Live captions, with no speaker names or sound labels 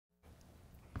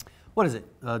What is it,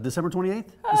 December 28th?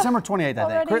 December 28th,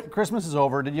 I think. Christmas is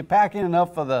over. Did you pack in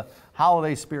enough for the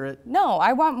holiday spirit? No,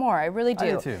 I want more. I really do.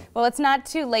 I do too. Well, it's not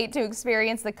too late to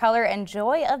experience the color and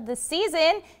joy of the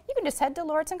season. You can just head to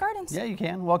Lauritzen Gardens. Yeah, you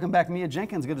can. Welcome back, Mia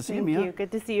Jenkins. Good to see you, Mia. Thank you.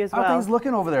 Good to see you as well. How are things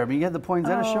looking over there? I mean, you had the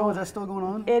Poinsettia Show. Is that still going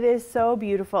on? It is so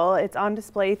beautiful. It's on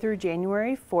display through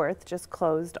January 4th, just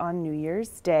closed on New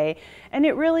Year's Day. And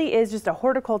it really is just a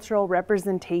horticultural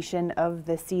representation of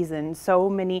the season. So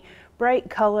many bright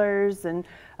colors and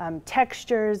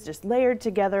textures just layered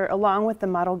together along with the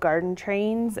model garden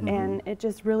trains, and it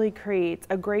just really creates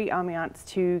a great ambiance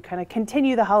to kind of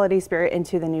continue the holiday spirit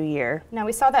into the new year. Now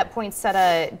we saw that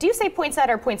poinsettia. Do you say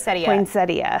poinsettia or poinsettia?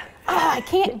 Poinsettia. Oh, I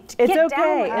can't It's get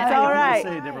okay. down It's all right.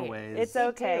 Say it different ways. It's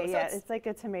okay. So Yeah, it's like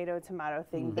a tomato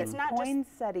thing. It's not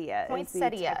poinsettia.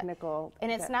 Poinsettia. Is the technical.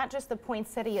 And it's not just the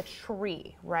poinsettia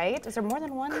tree, right? Is there more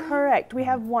than one? Correct. We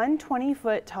have one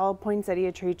 20-foot tall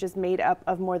poinsettia tree just made up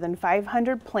of more than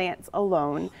 500 plants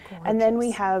alone. And then we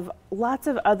have lots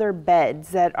of other beds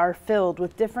that are filled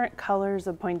with different colors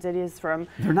of poinsettias from.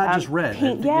 They're not just red.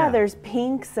 Pink, yeah, there's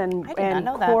pinks and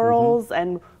corals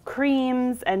and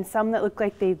creams, and some that look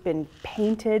like they've been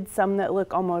painted, some that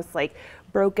look almost like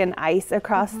broken ice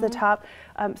across the top.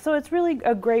 So it's really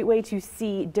a great way to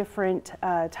see different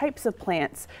types of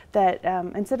plants that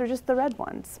instead of just the red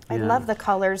ones. I love the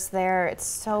colors there. It's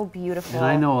so beautiful. And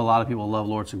I know a lot of people love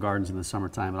Lauritzen Gardens in the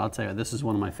summertime, but I'll tell you, this is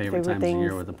one of my favorite times of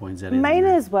year with the poinsettias. Mine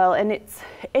as well, and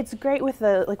it's great with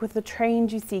the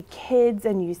trains. You see kids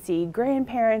and you see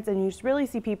grandparents, and you just really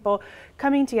see people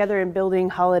coming together and building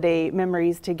holiday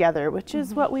memories together, which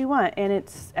is what we want. And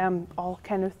it's all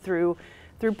kind of through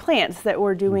plants that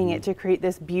we're doing it to create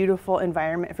this beautiful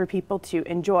environment for people to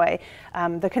enjoy.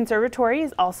 The conservatory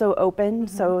is also open,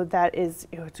 so that is,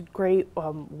 it's a great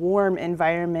warm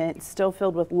environment, still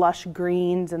filled with lush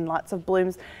greens and lots of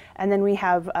blooms. And then we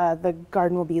have the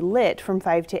garden will be lit from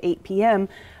 5 to 8 p.m.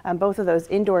 Both of those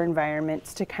indoor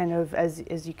environments to kind of,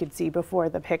 as you could see before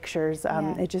the pictures,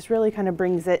 it just really kind of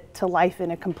brings it to life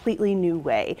in a completely new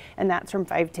way. And that's from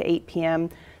 5 to 8 p.m.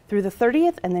 through the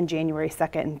 30th, and then January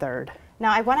 2nd and 3rd.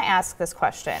 Now I want to ask this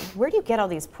question. Where do you get all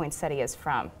these poinsettias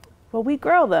from? Well, we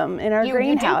grow them in our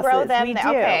greenhouses. You do grow them? We do.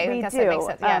 Okay, we I guess do. that makes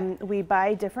sense. Yeah. We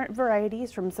buy different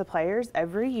varieties from suppliers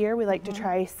every year. We like to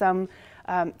try some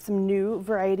new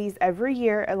varieties every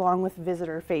year along with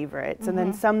visitor favorites, and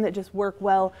then some that just work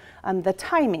well the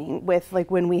timing with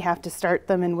like when we have to start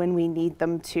them and when we need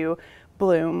them to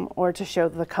bloom or to show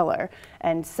the color.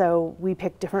 And so we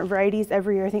pick different varieties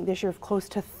every year. I think this year close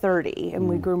to 30, and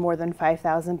we grew more than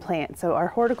 5,000 plants. So our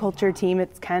horticulture team,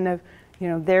 it's kind of, you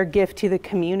know, their gift to the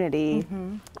community,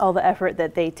 all the effort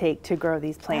that they take to grow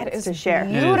these plants to share.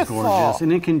 Beautiful. It is gorgeous.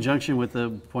 And in conjunction with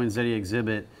the poinsettia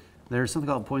exhibit, there's something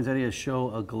called Poinsettia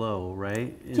Show, AGLOW,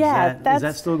 right? Is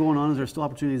that still going on? Is there still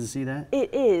opportunities to see that?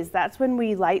 It is. That's when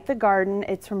we light the garden.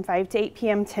 It's from 5 to 8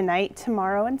 p.m. tonight,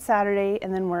 tomorrow, and Saturday,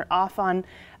 and then we're off on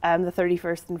the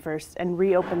 31st and 1st, and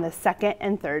reopen the 2nd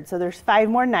and 3rd. So there's 5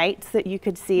 more nights that you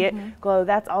could see it glow.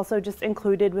 That's also just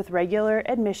included with regular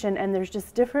admission, and there's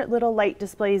just different little light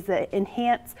displays that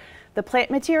enhance the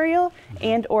plant material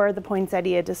and or the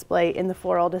poinsettia display in the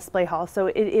floral display hall. So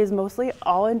it is mostly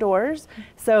all indoors.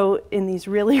 So in these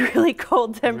really, really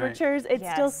cold temperatures, it's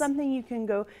still something you can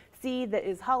go see that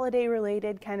is holiday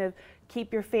related, kind of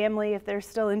keep your family, if they're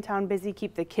still in town, busy,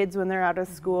 keep the kids when they're out of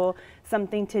school,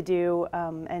 something to do,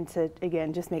 and to,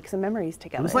 again, just make some memories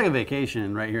together. It's like a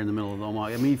vacation right here in the middle of Omaha.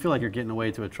 I mean, you feel like you're getting away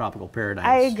to a tropical paradise.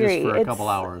 I agree. Just for a couple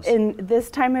hours. In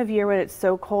this time of year when it's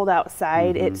so cold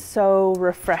outside, it's so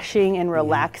refreshing and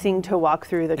relaxing to walk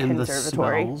through the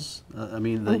conservatory. And the smells, I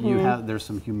mean, there's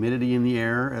some humidity in the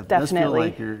air. It does feel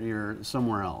like you're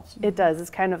somewhere else. It does.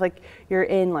 It's kind of like you're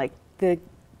in like the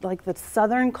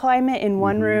southern climate in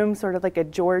one room, sort of like a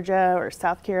Georgia or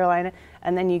South Carolina,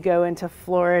 and then you go into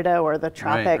Florida or the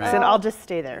tropics, and I'll just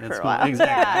stay there for a while.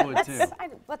 Exactly, I would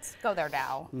too. Let's go there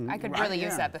now. I could really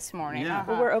use that this morning.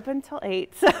 Well, we're open till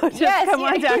 8, so just come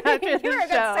on down after the show. You're a good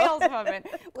saleswoman.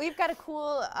 We've got a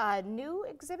cool new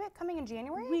exhibit coming in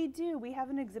January. We do. We have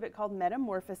an exhibit called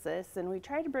Metamorphosis, and we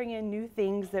try to bring in new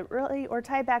things that really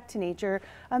tie back to nature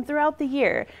throughout the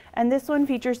year. And this one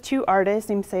features 2 artists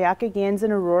named Sayaka Gans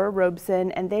and Aurora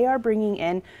Robeson, and they are bringing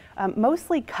in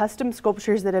mostly custom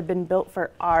sculptures that have been built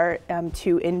for our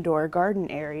 2 indoor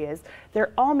garden areas.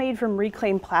 They're all made from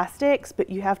reclaimed plastics, but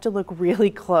you have to look really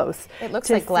close. It looks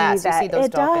like glass. You see those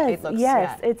it does.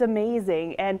 Yes, it's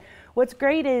amazing. And what's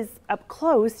great is up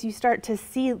close, you start to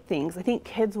see things. I think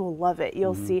kids will love it.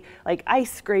 You'll see like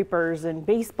ice scrapers and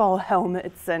baseball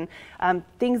helmets and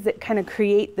things that kind of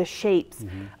create the shapes.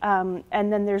 And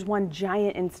then there's one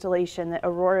giant installation that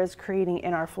Aurora's creating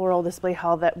in our floral display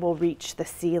hall that will reach the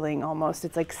ceiling almost.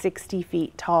 It's like 60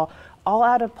 feet tall, all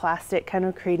out of plastic, kind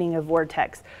of creating a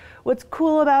vortex. What's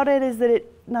cool about it is that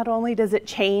it not only does it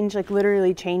change, like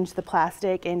literally change the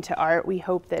plastic into art, we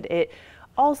hope that it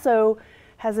also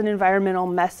has an environmental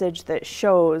message that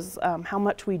shows how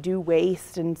much we do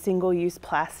waste in single-use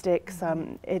plastics.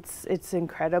 It's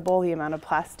incredible the amount of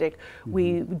plastic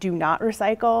we do not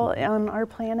recycle on our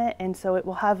planet, and so it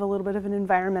will have a little bit of an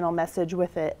environmental message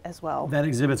with it as well. That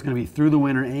exhibit's going to be through the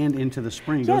winter and into the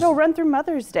spring. Yeah, it'll run through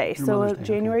Mother's Day, so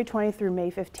January 20th through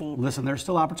May 15th. Listen, there's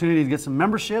still opportunity to get some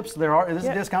memberships. This is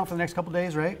a discount for the next couple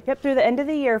days, right? Yep, through the end of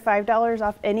the year, $5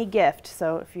 off any gift.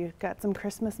 So if you've got some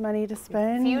Christmas money to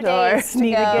spend, few days to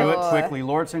need to do it quickly.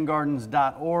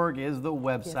 LauritzenGardens.org is the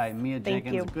website. Mia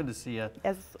Jenkins, good to see you.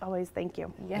 As always, thank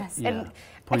you. Yes, Yeah.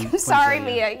 and sorry,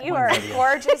 Mia, you are a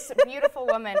gorgeous, beautiful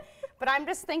woman. But I'm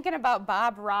just thinking about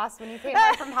Bob Ross when you came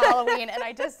home from Halloween, and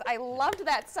I loved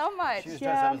that so much. She was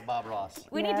dressed up as Bob Ross.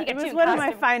 We need to get it was you one of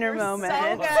my finer moments.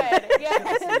 So good.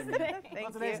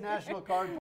 Yes. Today's National Card